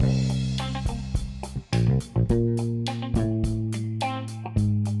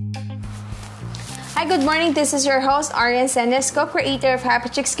Hi, good morning. This is your host, Arian Senes, co-creator of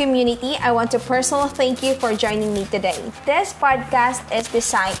Happy Chicks Community. I want to personally thank you for joining me today. This podcast is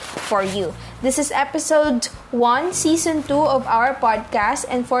designed for you. This is episode 1, season 2 of our podcast.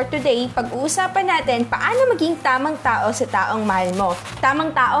 And for today, pag-uusapan natin paano maging tamang tao sa taong mahal mo. Tamang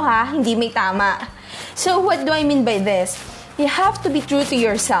tao ha, hindi may tama. So what do I mean by this? You have to be true to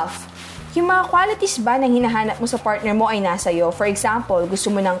yourself. Yung mga qualities ba na hinahanap mo sa partner mo ay nasa iyo? For example, gusto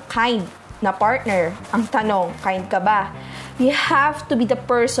mo ng kind na partner. Ang tanong, kind ka ba? You have to be the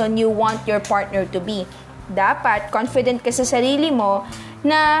person you want your partner to be. Dapat confident ka sa sarili mo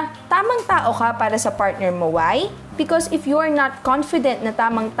na tamang tao ka para sa partner mo. Why? Because if you are not confident na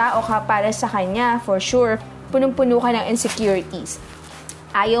tamang tao ka para sa kanya, for sure, punong-puno ka ng insecurities.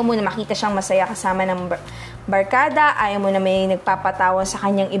 Ayaw mo na makita siyang masaya kasama ng barkada, ayaw mo na may nagpapatawa sa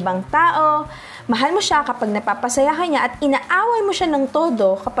kanyang ibang tao, mahal mo siya kapag napapasaya ka niya at inaaway mo siya ng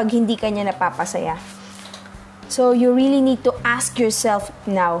todo kapag hindi ka niya napapasaya. So, you really need to ask yourself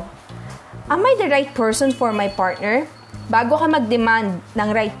now, am I the right person for my partner? Bago ka mag-demand ng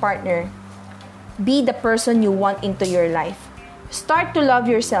right partner, be the person you want into your life. Start to love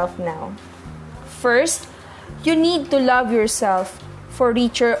yourself now. First, you need to love yourself for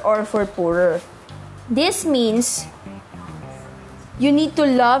richer or for poorer. This means you need to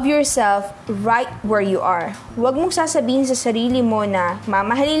love yourself right where you are. Huwag mong sasabihin sa sarili mo na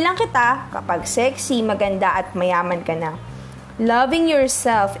mamahalin lang kita kapag sexy, maganda at mayaman ka na. Loving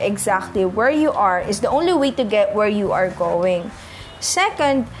yourself exactly where you are is the only way to get where you are going.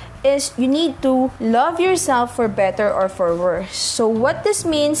 Second is you need to love yourself for better or for worse. So what this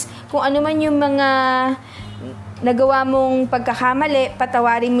means, kung ano man yung mga nagawa mong pagkakamali,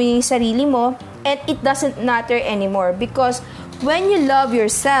 patawarin mo yung sarili mo, and it doesn't matter anymore because when you love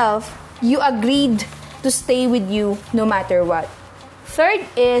yourself, you agreed to stay with you no matter what. Third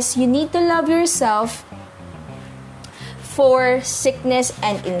is you need to love yourself for sickness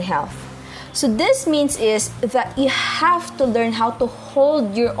and in health. So this means is that you have to learn how to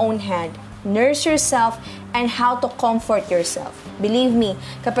hold your own hand, nurse yourself, and how to comfort yourself. Believe me,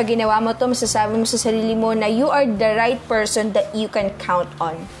 kapag ginawa mo to, masasabi mo sa sarili mo na you are the right person that you can count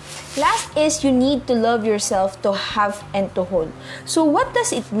on. Last is you need to love yourself to have and to hold. So what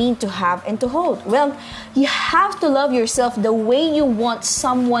does it mean to have and to hold? Well, you have to love yourself the way you want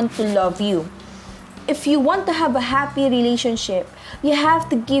someone to love you. If you want to have a happy relationship, you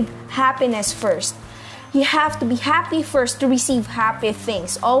have to give happiness first. You have to be happy first to receive happy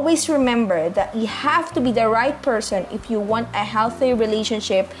things. Always remember that you have to be the right person if you want a healthy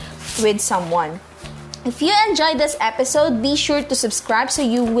relationship with someone. If you enjoyed this episode, be sure to subscribe so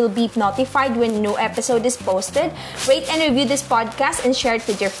you will be notified when a new episode is posted. Rate and review this podcast and share it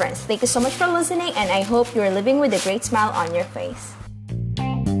with your friends. Thank you so much for listening, and I hope you're living with a great smile on your face.